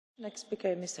Next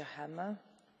speaker, Mr. Helmer.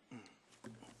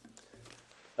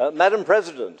 Madam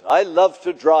President, I love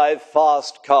to drive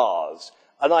fast cars,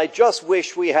 and I just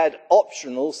wish we had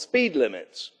optional speed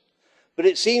limits. But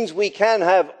it seems we can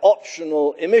have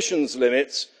optional emissions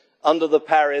limits under the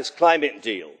Paris climate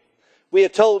deal. We are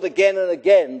told again and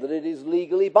again that it is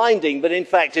legally binding, but in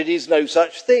fact it is no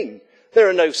such thing. There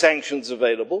are no sanctions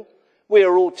available. We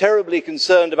are all terribly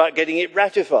concerned about getting it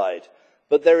ratified,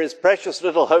 but there is precious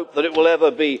little hope that it will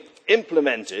ever be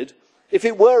implemented. If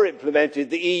it were implemented,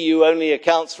 the EU only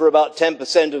accounts for about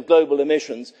 10% of global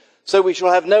emissions, so we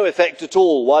shall have no effect at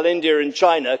all while India and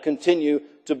China continue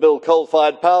to build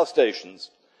coal-fired power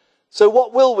stations. So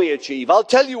what will we achieve? I'll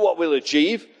tell you what we'll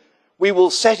achieve. We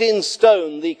will set in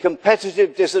stone the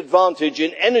competitive disadvantage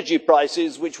in energy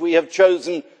prices which we have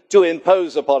chosen to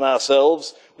impose upon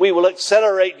ourselves. We will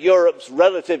accelerate Europe's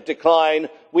relative decline.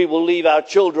 We will leave our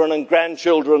children and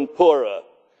grandchildren poorer.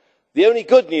 The only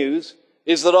good news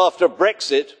is that after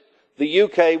Brexit, the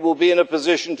UK will be in a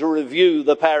position to review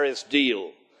the Paris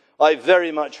deal. I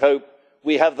very much hope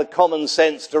we have the common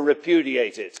sense to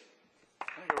repudiate it.